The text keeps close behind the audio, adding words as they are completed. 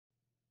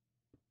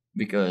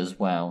Because,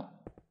 well,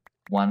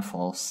 one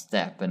false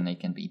step and they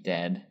can be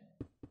dead.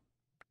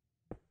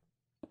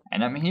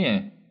 And I'm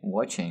here,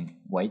 watching,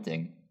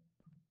 waiting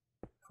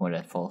for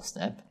that false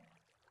step.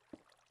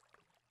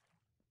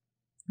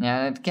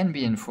 Now, it can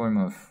be in form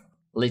of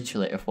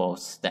literally a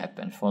false step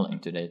and falling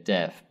to their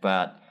death,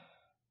 but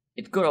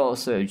it could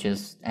also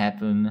just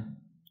happen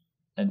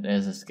that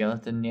there's a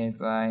skeleton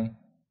nearby,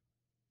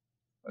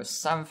 or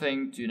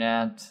something to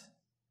that.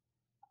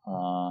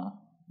 Oh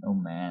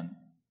man.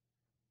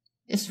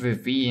 This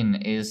ravine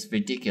is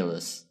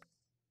ridiculous.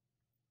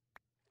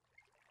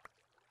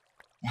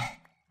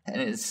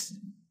 And it's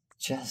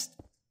just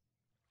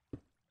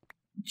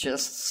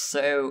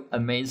so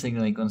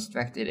amazingly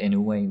constructed in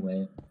a way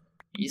where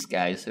these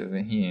guys over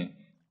here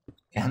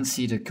can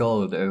see the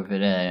gold over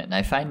there, and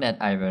I find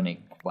that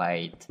ironic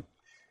quite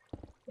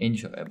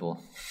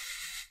enjoyable.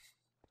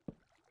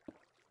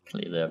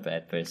 Clearly a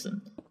bad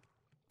person.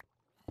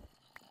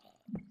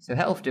 So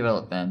health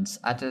developments,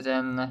 other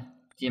than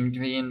Team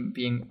Green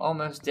being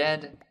almost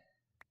dead,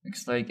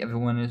 looks like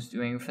everyone is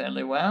doing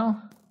fairly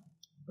well,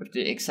 with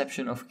the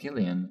exception of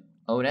Killian.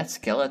 Oh, that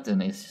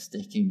skeleton is just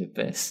taking the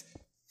piss.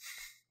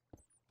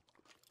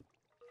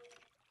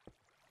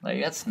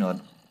 Like, that's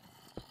not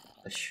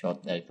a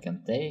shot that it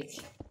can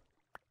take.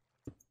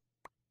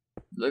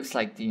 Looks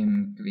like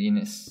Team Green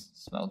is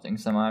smelting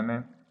some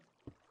armor.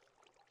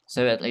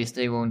 So at least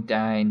they won't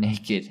die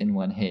naked in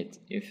one hit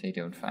if they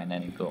don't find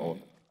any gold.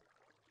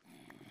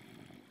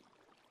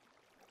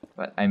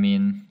 But I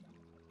mean,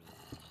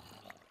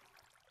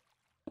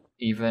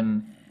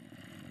 even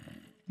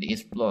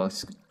these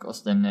blocks could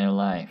cost them their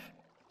life.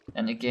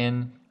 And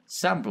again,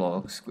 some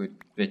blocks could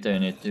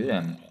return it to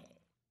them.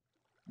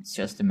 It's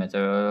just a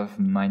matter of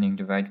mining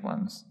the right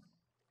ones.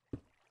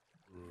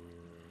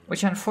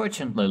 Which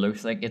unfortunately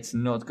looks like it's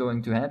not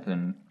going to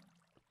happen.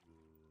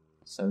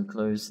 So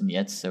close and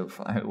yet so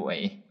far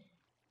away.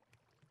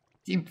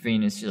 Team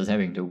Green is just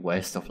having the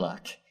worst of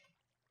luck.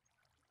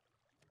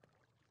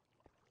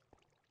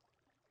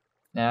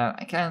 Now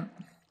I can't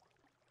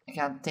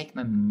take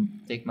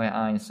my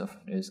eyes off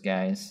those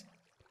guys.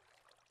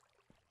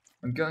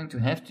 I'm going to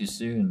have to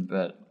soon,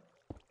 but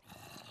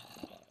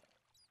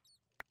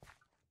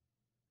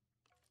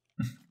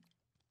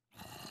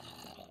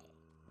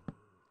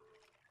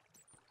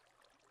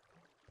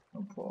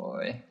oh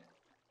boy.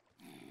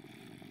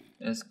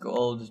 There's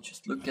gold,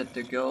 just look at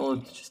the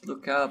gold, just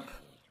look up.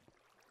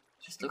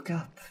 Just look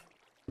up.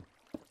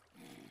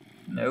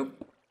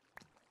 Nope.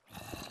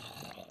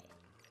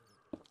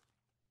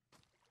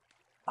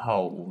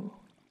 Oh.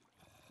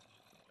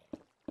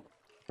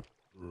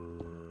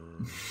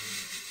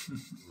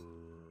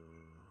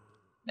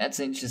 That's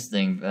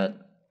interesting, but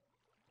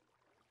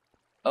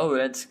oh,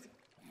 that's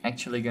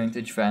actually going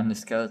to drown the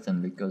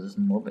skeleton because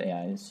mob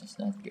AI is just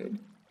not good.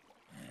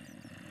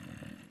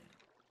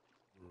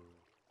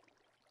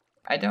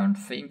 I don't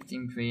think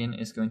Team Green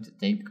is going to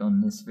take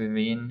on this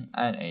ravine,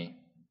 are they?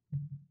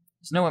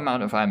 There's no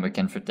amount of armor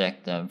can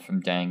protect them from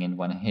dying in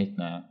one hit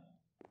now.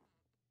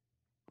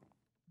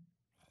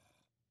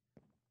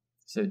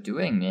 So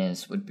doing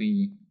this would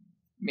be,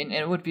 I mean,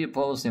 it would be a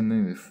ballsy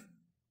move.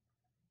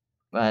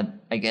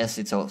 But I guess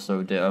it's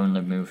also the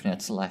only move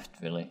that's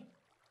left, really.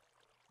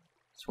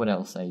 So what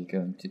else are you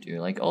going to do?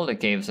 Like, all the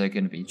caves are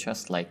going to be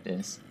just like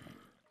this.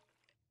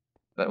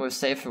 But with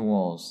safer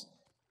walls.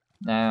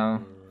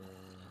 Now,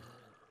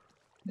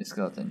 the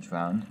skeleton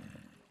drowned.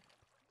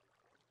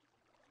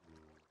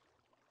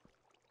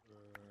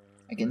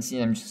 I can see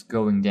them just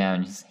going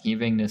down, just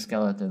heaving the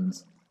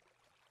skeletons.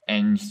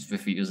 And just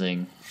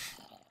refusing.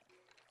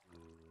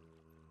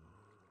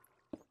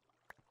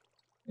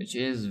 Which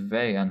is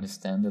very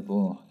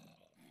understandable.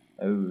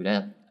 Oh,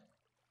 the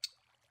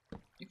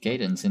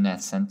cadence in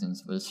that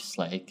sentence was just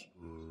like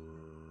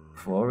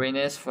boring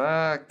as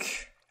fuck.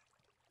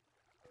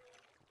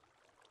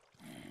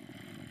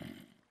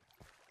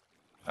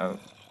 Oh.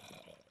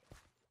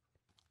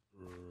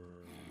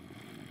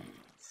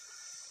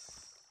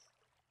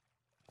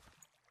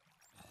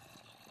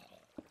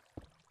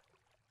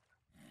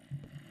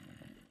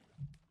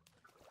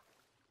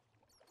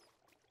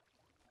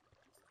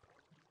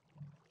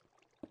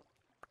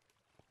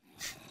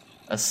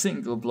 A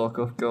single block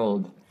of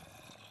gold.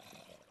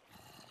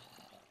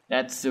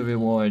 That's the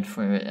reward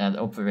for that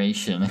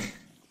operation.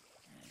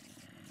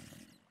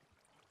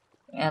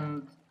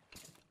 And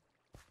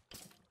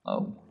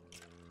oh,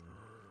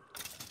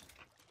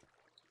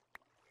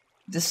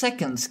 the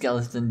second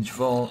skeleton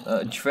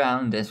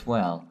drowned as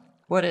well.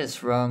 What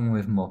is wrong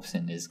with mobs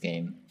in this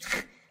game?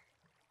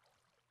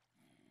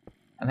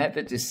 I'm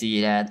happy to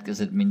see that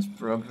because it means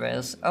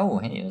progress. Oh,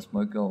 hey, there's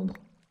more gold.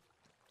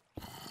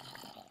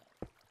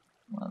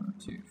 1,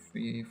 2,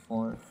 3,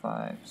 4,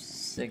 5,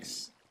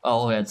 6.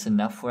 Oh, that's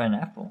enough for an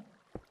apple,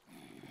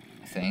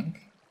 I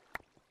think.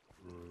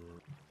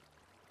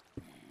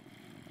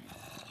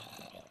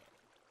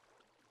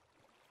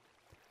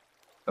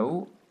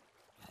 Oh.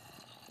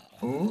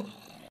 Oh.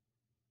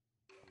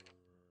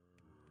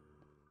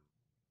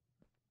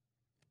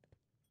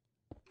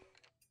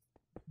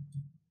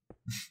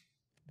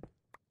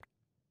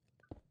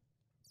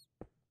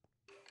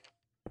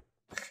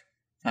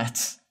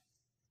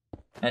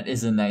 That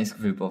is a nice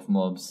group of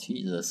mobs,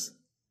 Jesus.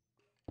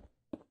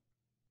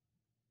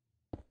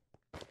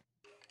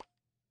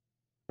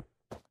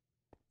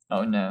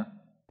 Oh no.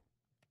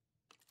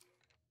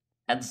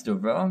 That's the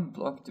wrong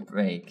block to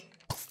break.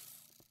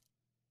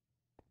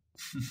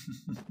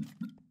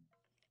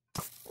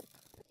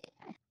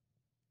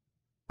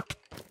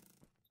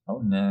 Oh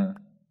no.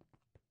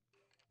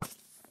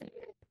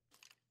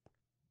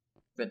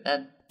 But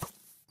that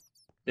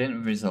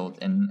didn't result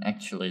in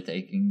actually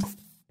taking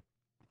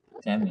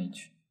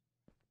damage.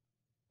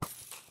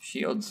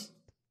 Shields.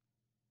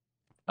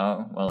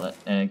 Oh, well,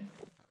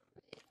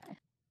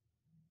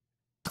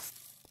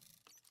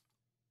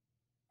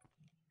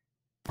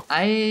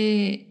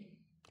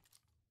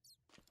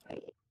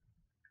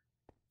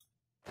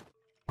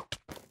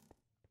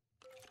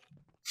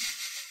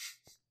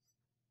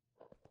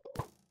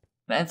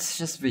 That's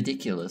just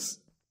ridiculous.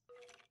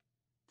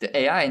 The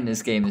AI in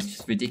this game is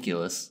just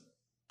ridiculous.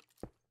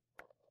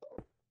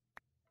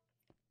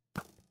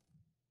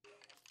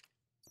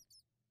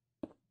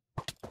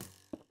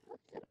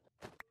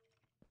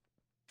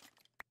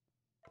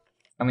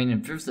 I mean,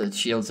 it proves that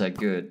shields are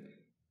good.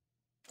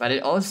 But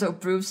it also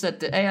proves that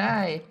the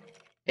AI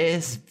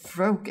is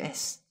broke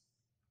as...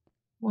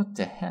 What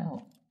the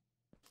hell?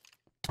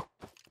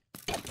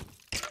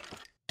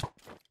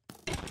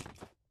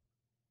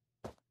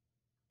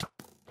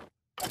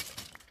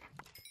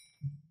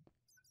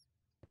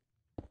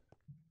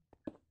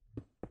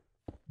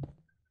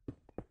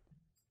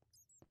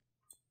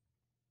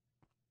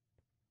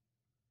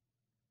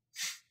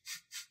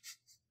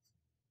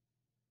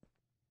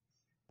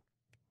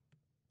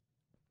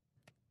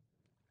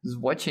 Just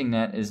watching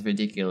that is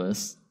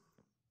ridiculous.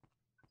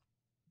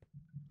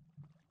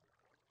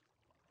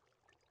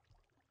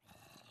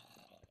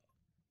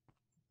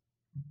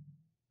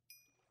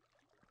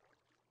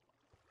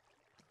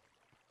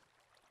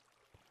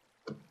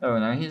 Oh,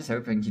 now he's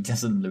hoping he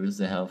doesn't lose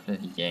the health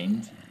that he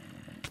gained.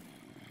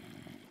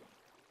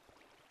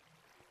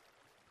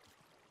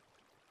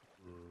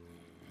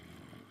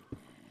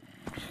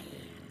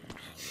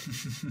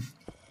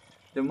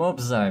 The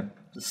mobs are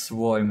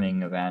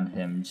swarming around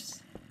him,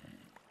 just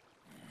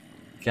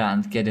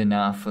can't get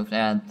enough of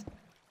that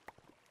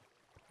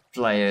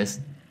player's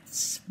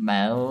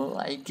smell,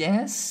 I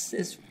guess,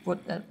 is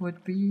what that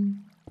would be.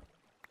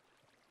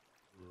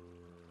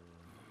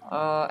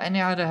 Any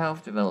other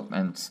health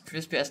developments?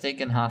 Crispy has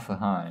taken half a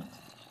heart.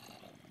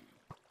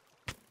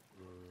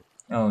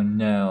 Oh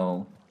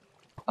no.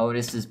 Oh,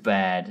 this is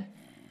bad.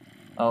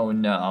 Oh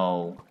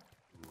no.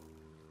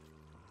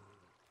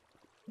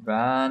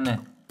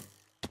 Run.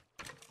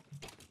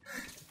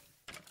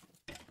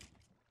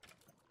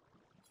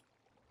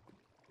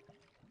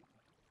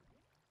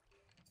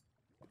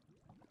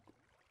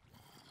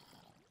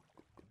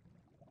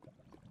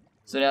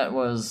 So that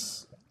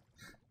was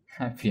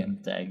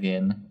TheRPM tag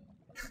in.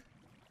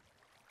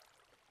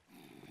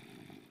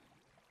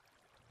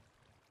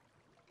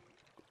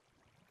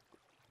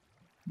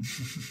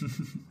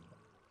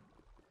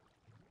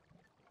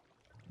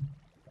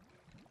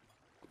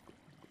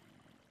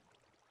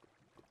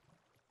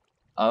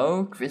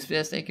 Oh, Crispy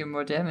has taken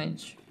more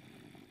damage.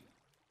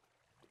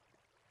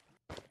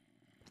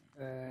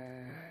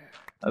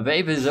 A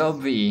baby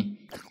zombie.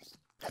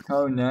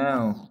 Oh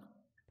no.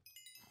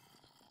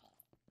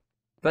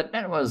 But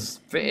that was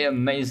pretty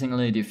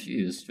amazingly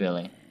diffused,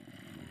 really.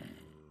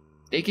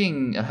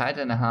 Taking a heart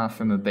and a half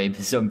from a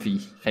baby zombie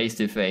face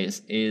to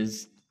face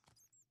is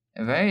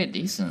very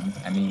decent.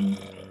 I mean,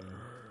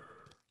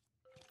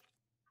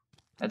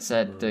 that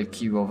said, the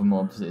queue of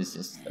mobs is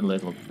just a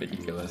little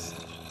ridiculous,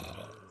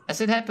 as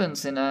it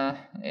happens in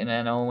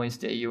an always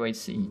the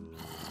UHC.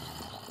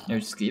 You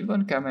just keep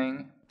on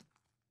coming,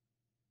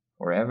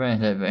 forever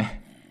and ever,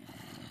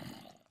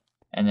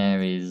 and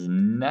there is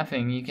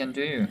nothing you can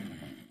do.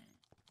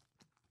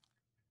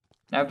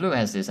 Now Blue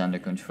has this under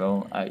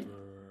control. I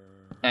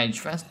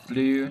trust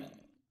Blue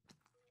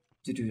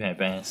to do their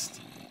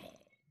best.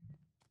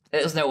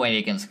 There's no way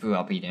they can screw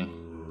up either.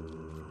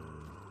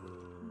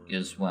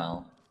 As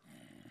well,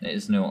 there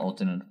is no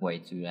alternate way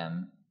to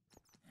them.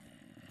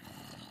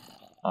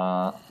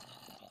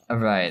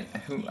 Alright,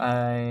 who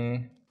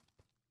I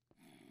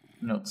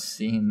not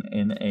seen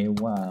in a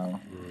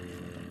while.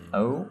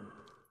 Oh,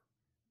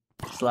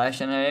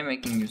 Slash and I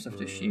making use of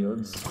the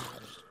shields.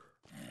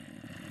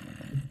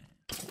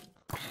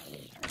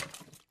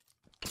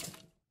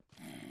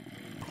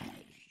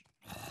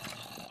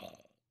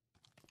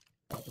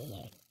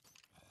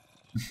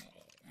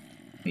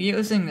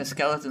 Using the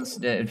skeletons to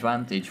their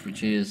advantage,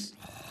 which is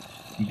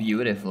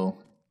beautiful.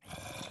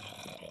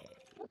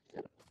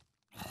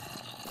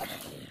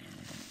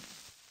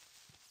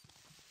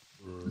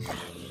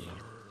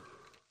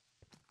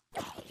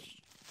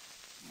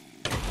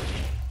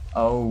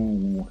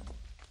 Oh,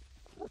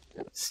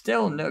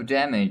 still no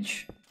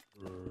damage.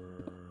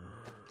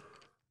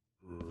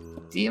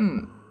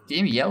 Team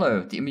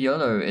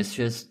Yellow is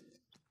just,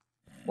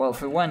 well,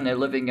 for one, they're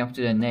living up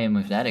to their name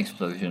with that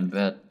explosion,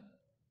 but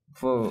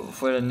for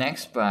the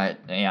next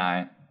part, they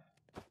are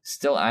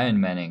still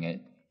Iron Manning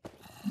it.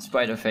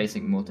 despite of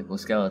facing multiple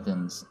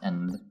skeletons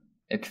and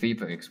a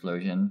creeper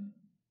explosion,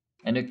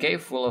 and a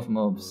cave full of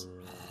mobs,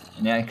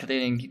 and yeah,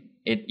 clearing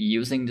it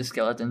using the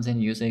skeletons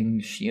and using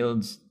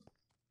shields,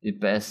 the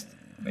best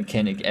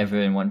mechanic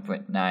ever in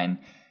 1.9.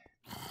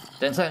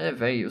 Turns out they're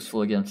very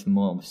useful against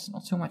mobs,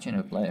 not so much in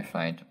a player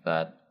fight,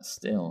 but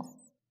still.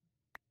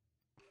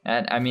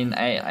 And I mean,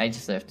 I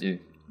just have to,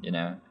 you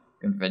know,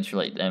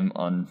 congratulate them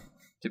on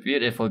the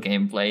beautiful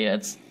gameplay.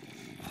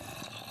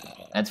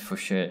 That's for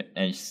sure.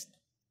 And just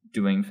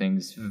doing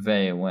things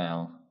very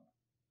well.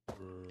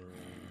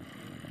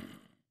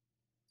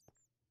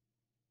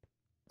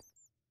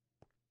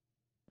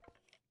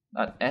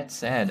 But that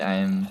said,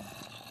 I'm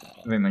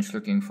very much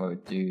looking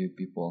forward to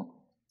people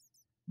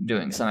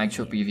doing some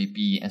actual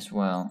PvP as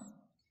well.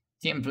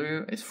 Team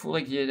Blue is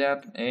fully geared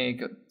up. They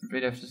got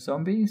rid of the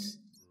zombies.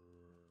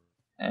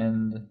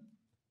 And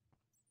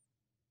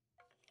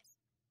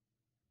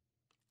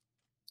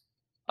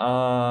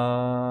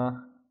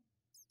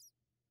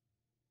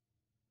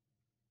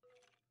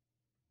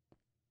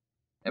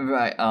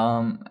right,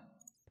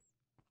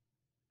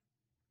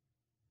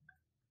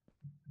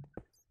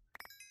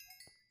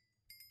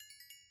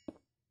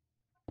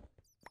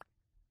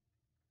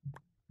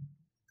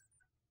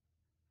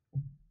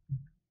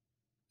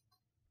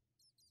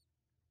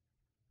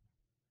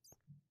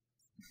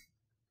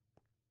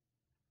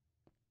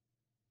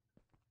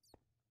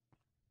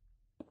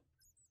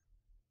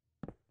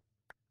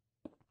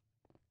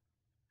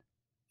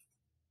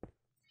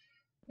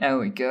 there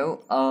we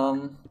go.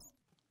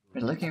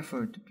 We're looking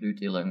for the blue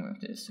dealing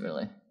with this,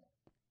 really.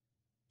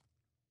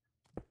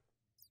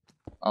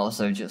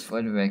 Also, just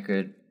for the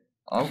record,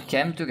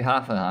 Cam took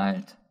half a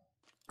heart.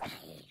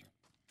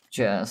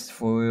 Just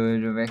for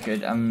the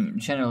record, I'm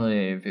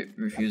generally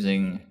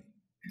refusing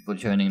people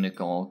joining the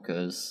call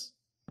because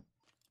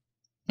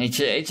it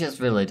just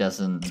really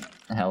doesn't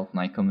help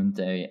my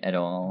commentary at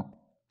all.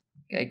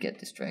 I get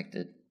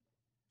distracted.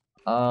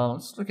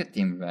 Let's look at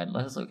Team Red.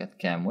 Let's look at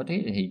Cam. What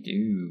did he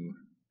do?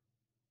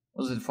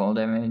 Was it fall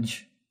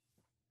damage?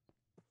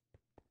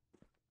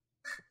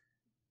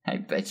 I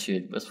bet you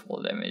it was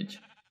fall damage.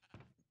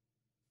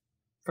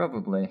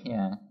 Probably,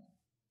 yeah.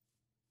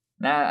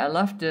 Now I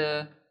love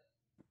the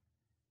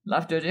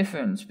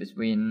difference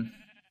between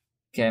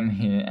Cam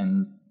here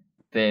and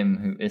Bim,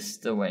 who is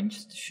the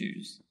ranged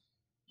shoes.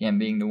 Cam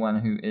being the one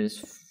who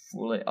is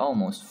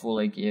almost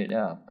fully geared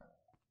up.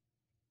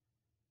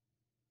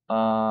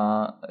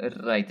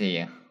 Right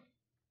there.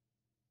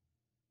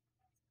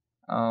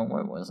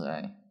 Where was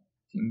I?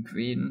 Team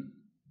Green.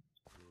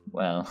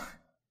 Well,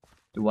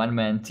 the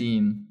one-man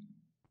team.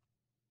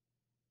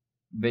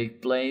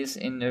 Big plays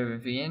in the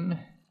ravine.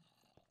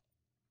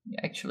 He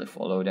actually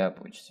followed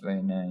up, which is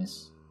very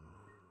nice.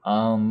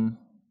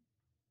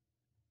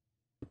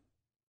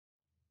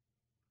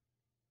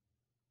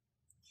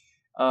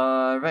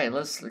 Right,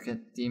 let's look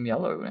at Team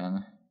Yellow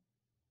then.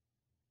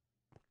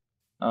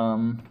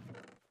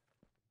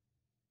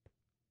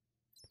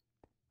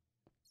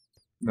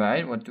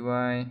 Right, what do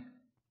I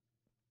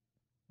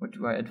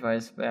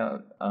advise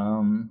about?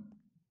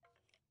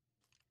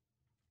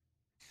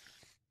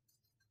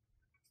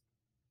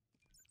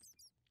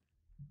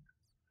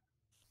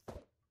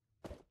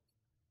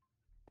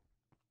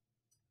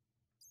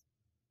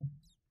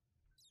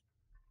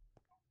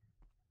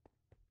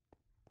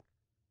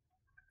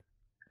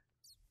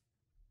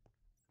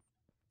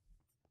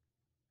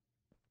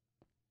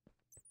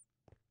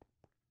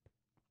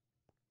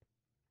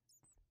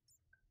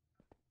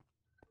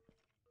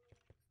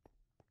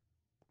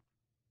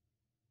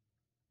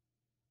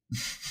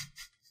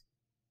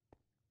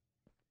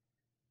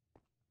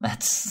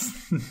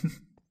 That's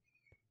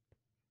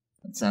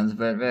that sounds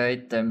about right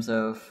in terms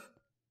of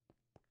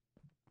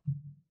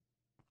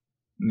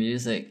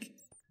music.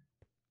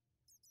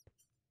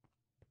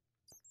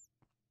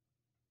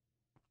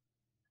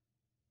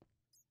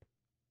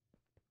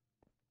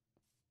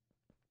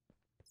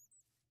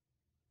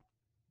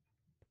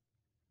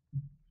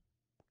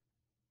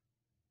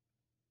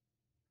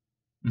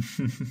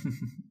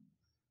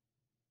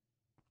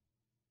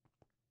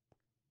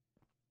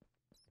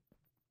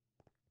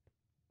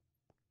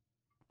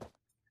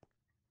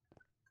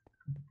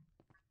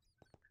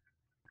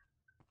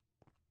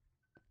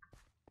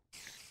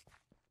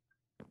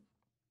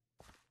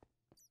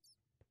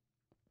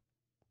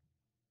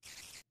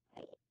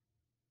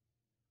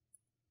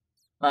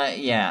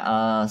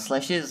 Yeah,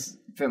 Slash is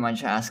pretty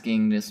much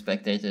asking the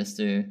spectators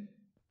to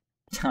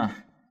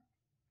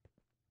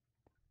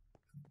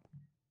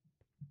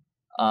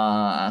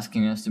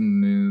asking us to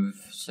move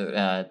so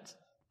that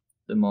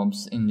the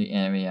mobs in the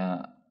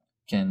area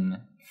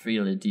can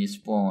freely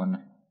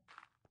despawn.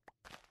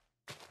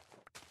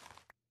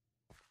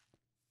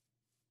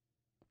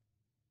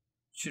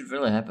 Should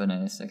really happen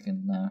in a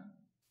second now.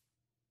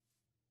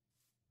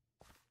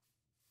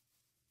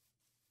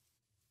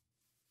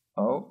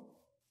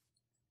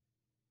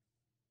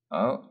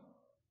 Oh,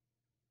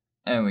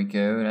 there we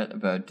go, that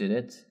about did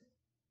it.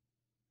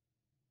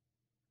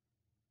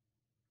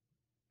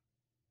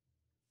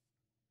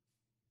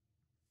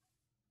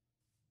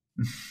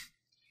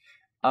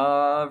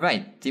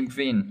 Right, Team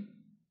Green.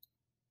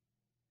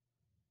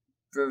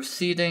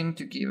 Proceeding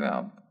to gear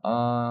up.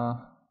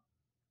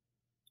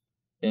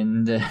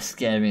 In the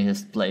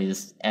scariest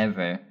place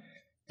ever,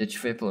 the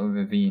triple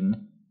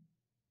ravine.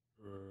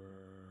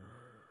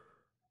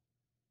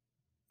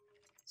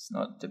 It's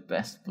not the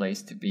best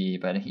place to be,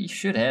 but he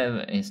should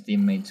have his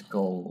teammates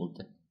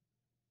gold.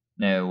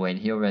 No, wait,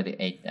 he already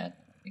ate that.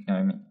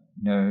 Ignore me.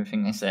 Ignore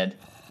everything I said.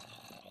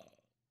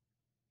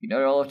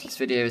 Ignore all of these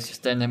videos,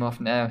 just turn them off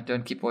now.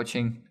 Don't keep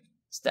watching.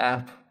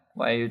 Stop.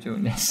 Why are you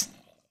doing this?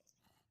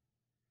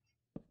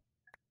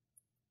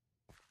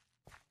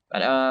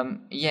 But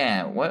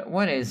yeah,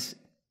 what is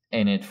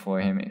in it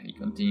for him if he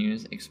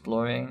continues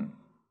exploring?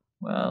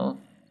 Well,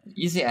 the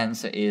easy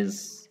answer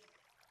is...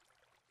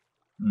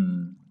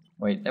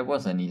 Wait, that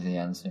was an easy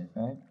answer,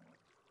 right?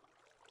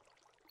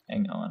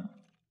 Hang on.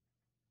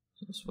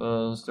 This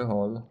was the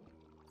hole.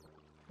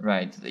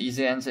 Right, the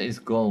easy answer is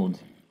gold.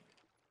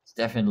 It's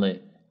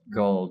definitely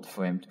gold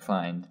for him to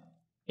find,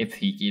 if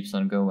he keeps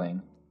on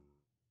going.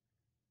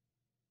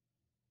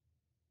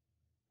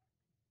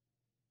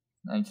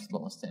 I just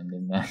lost him,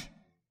 didn't I?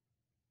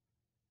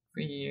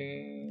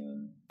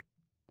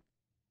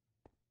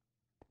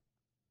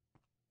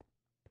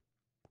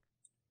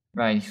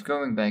 Right, he's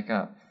going back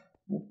up.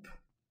 Whoop.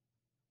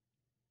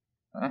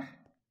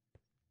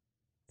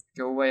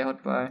 Go away,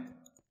 hotbar.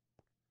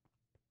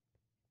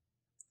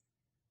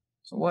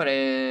 So what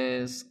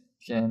is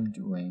Gam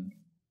doing?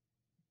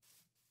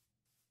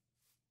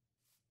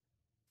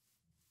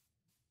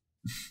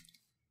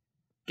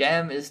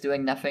 Gam is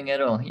doing nothing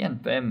at all. He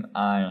and Bim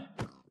are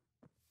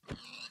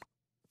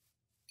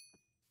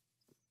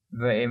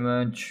very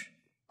much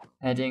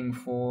heading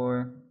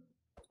for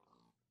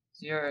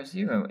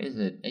 0-0, is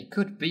it? It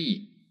could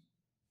be.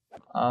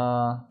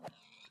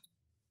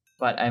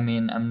 But I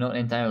mean, I'm not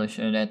entirely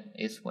sure that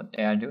is what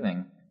they are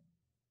doing.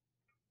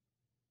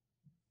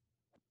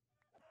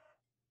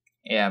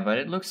 Yeah, but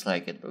it looks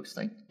like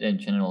the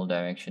general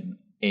direction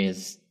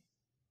is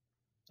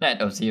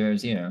that of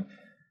 0-0.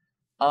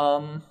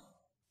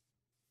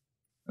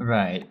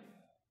 Right.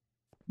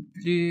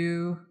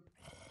 Blue.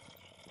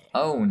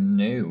 Oh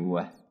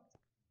no.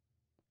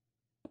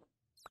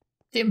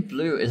 Team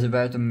Blue is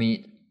about to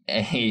meet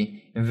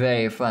a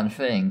very fun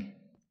thing.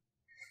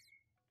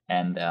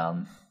 And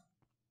I'm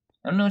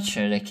not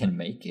sure they can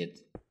make it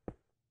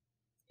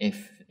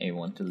if they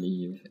want to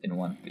leave in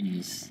one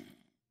piece.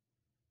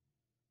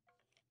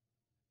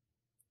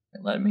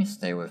 Let me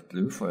stay with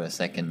Blue for a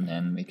second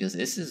then, because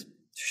this is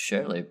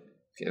surely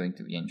going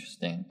to be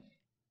interesting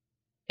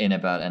in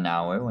about an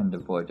hour when the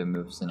border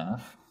moves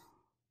enough.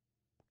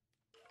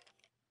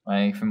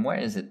 Like, from where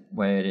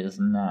it is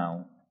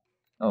now?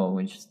 Oh,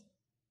 we just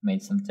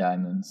made some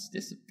diamonds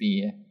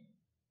disappear.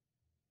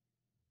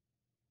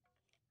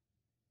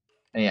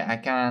 Yeah, I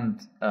can't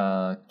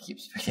keep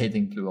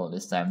spectating Blue all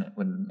this time. That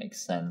wouldn't make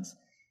sense,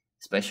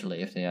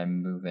 especially if they are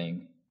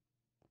moving.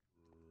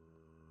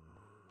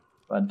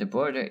 But the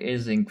border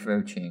is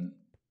encroaching.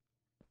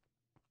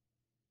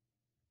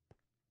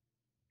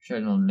 Sure,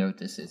 they'll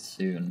notice it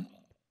soon.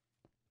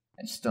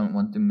 I just don't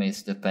want to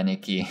miss the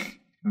panicky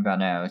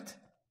run out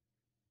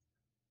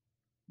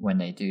when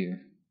they do.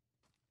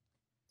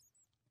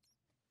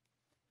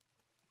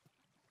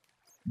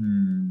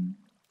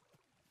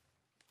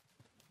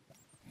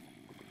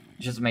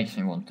 It just makes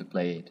me want to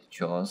play the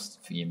Jaws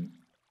theme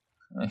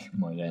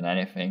more than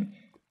anything.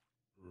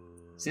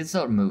 See, it's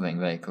not moving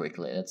very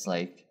quickly. It's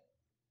like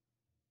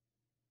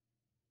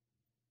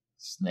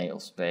snail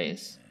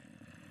space.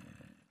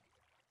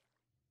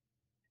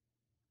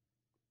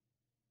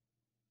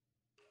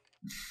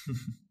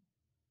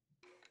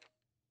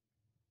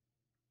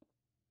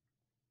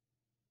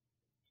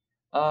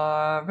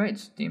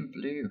 Right, Team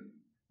Blue.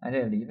 Are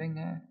they leaving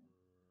now?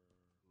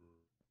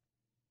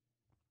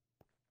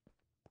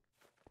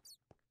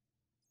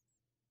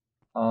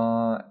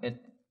 It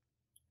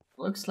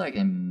looks like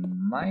it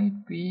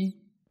might be,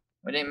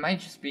 but it might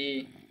just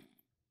be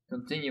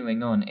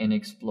continuing on in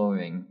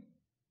exploring,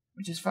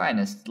 which is fine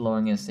as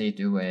long as they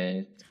do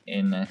it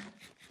in the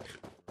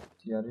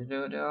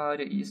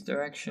east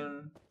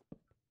direction.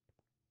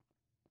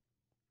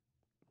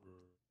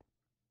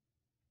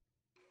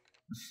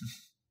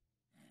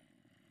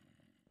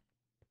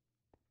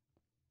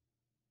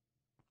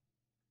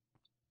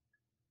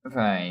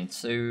 Right,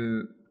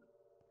 so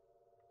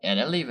yeah,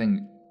 they're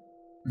leaving.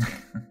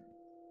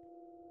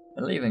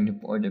 They're leaving the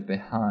border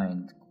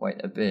behind quite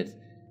a bit,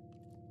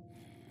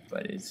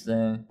 but it's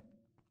there.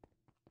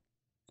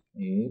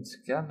 It's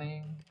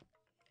coming.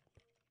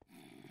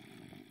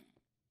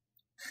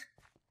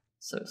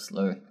 So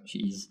slow,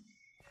 jeez.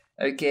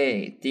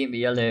 Okay, Team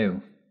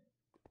Yellow.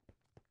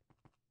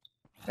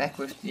 Back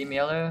with Team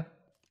Yellow.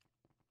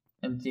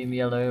 And Team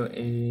Yellow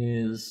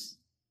is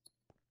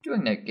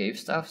doing their cave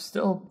stuff,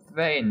 still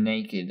very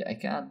naked. I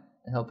can't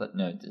help but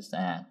notice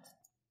that.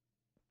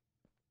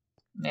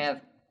 They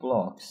have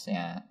blocks,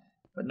 yeah,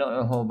 but not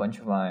a whole bunch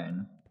of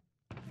iron.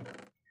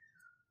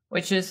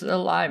 Which is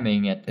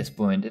alarming at this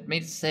point. It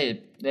means to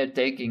say they're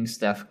taking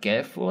stuff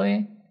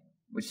carefully,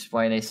 which is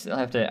why they still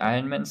have the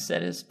Iron Man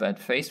status, but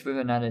faced with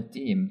another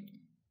team,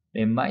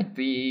 they might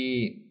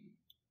be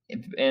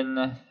in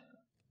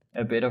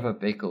a bit of a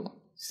pickle, to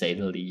say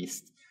the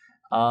least.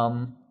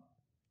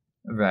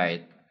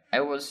 Right. I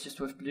was just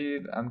with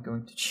blue, I'm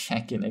going to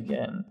check in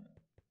again,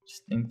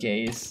 just in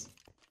case.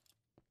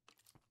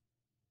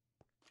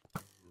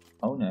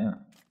 Oh no.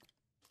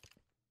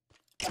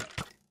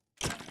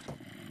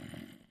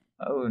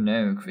 Oh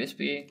no,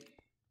 Crispy.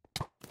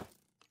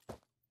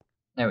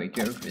 There we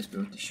go, Crispy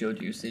with the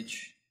shield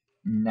usage.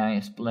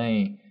 Nice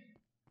play.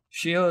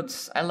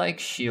 Shields, I like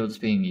shields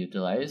being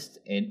utilized.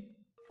 It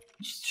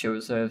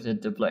shows us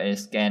that the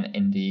players can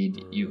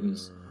indeed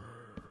use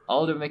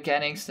all the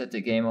mechanics that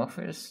the game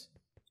offers.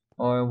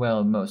 Or,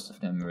 well, most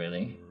of them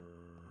really.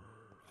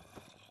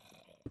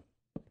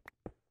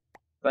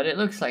 But it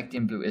looks like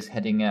Team Blue is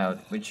heading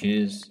out, which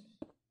is,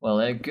 well,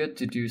 good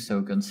to do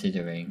so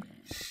considering.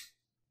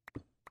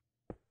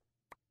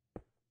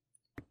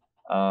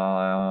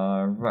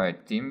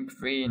 Right, Team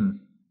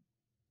Green.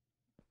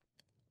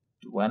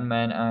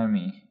 One-man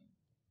army.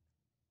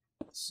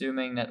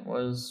 Assuming that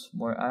was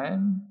more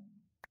iron?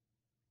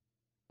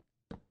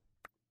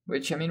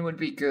 Which, I mean, would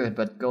be good,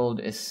 but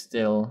gold is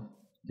still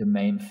the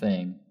main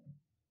thing.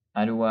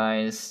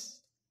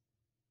 Otherwise,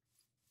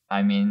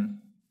 I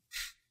mean,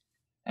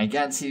 I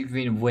can't see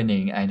Green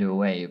winning either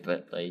way,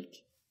 but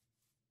like,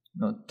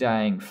 not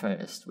dying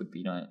first would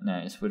be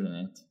nice, wouldn't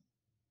it?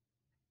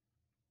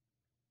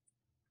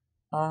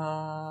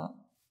 I'm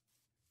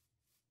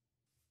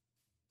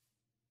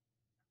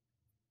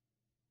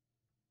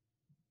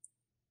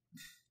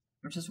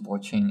just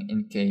watching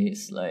in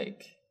case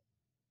like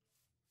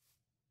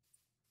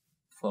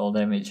fall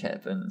damage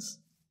happens.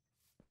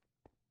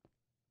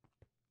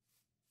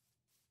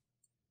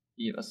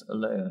 He was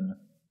alone.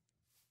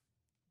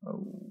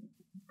 Oh,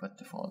 but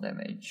the fall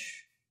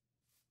damage.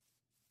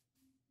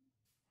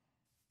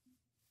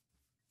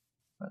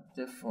 But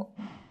the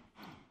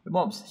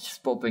mobs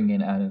just popping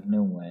in out of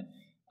nowhere.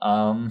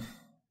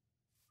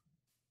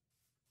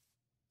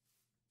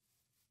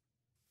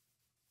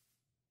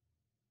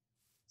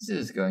 This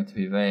is going to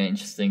be very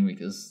interesting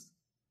because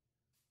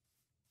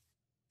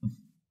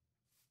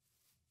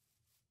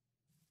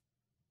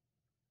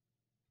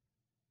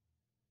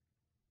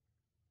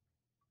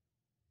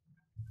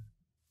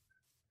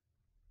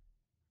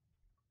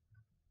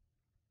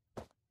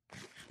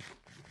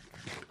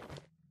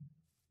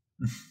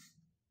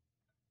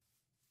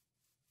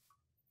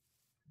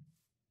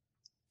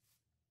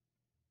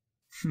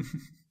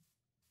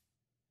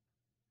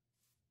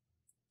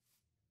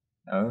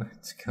oh,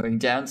 it's going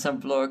down some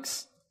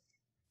blocks.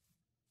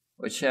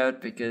 Watch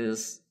out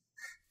because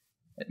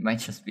it might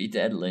just be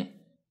deadly.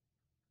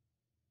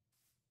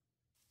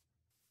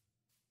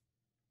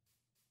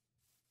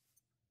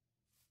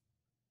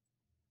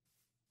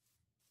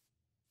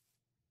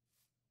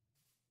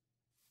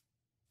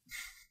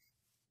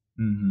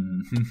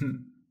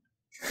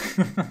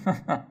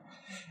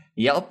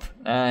 Yup.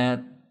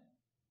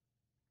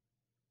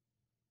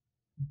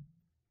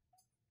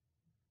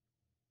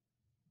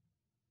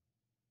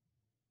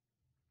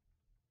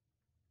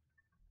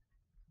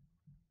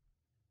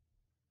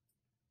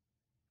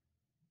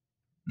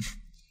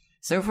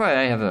 So far,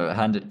 I have a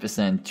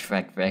 100%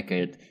 track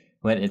record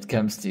when it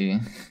comes to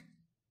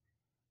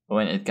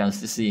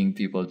seeing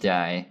people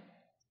die.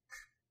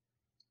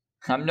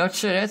 I'm not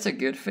sure that's a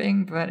good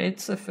thing, but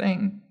it's a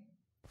thing.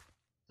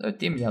 So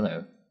Team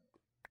Yellow.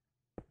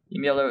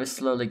 Team Yellow is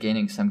slowly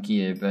gaining some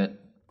gear, but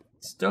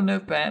still no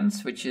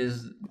pants, which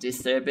is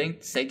disturbing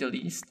to say the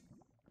least.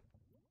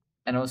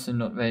 And also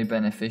not very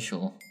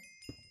beneficial.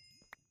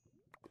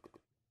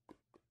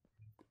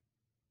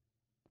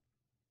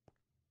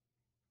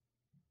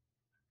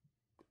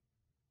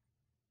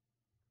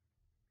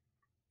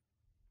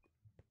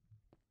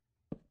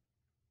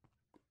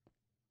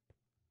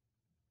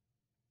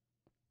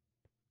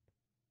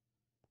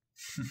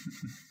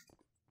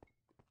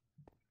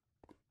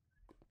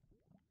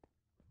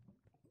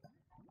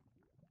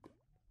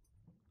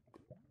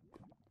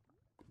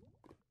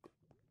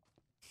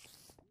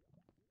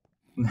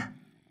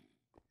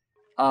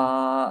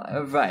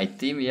 Right,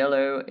 Team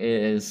Yellow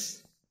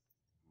is,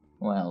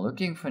 well,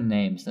 looking for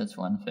names, that's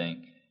one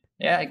thing.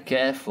 Yeah,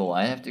 careful,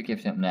 I have to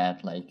give them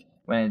that, like,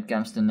 when it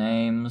comes to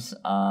names,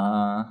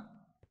 alright.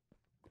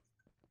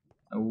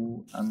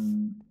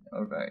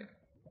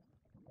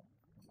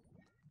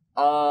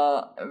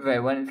 Right,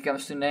 when it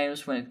comes to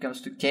names, when it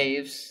comes to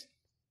caves,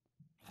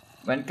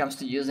 when it comes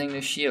to using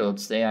the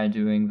shields, they are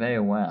doing very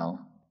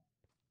well.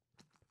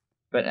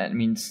 But that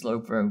means slow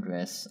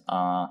progress,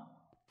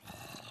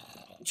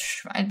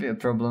 which might be a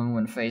problem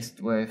when faced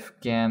with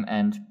Gam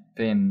and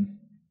Bim.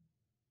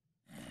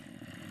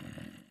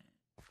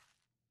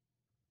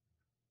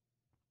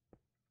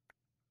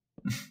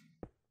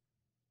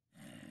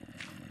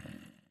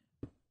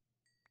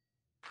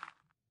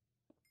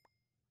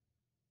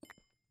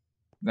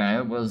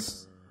 That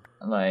was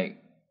like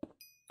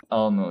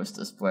almost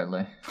a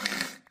spoiler.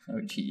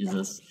 Oh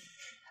Jesus.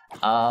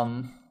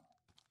 But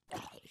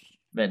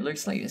it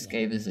looks like this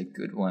cave is a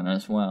good one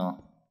as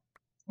well.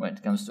 when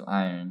it comes to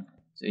iron.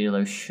 So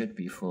yellow should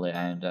be fully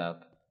ironed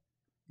up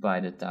by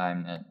the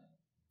time that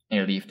I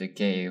leave the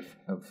cave,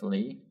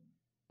 hopefully.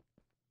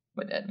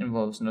 But that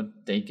involves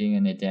not taking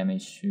any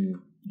damage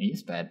to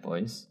these bad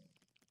boys.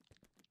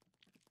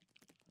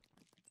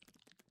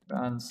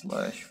 Run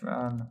slash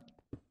run.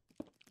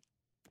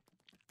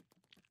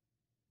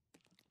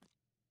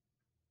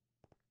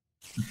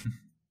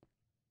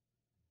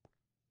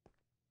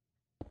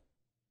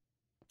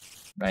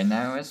 Right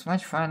now, as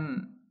much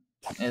fun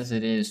as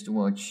it is to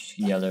watch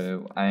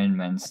yellow Iron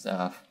Man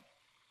stuff.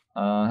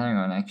 Hang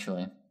on,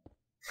 actually.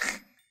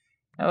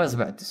 I was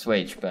about to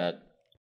switch, but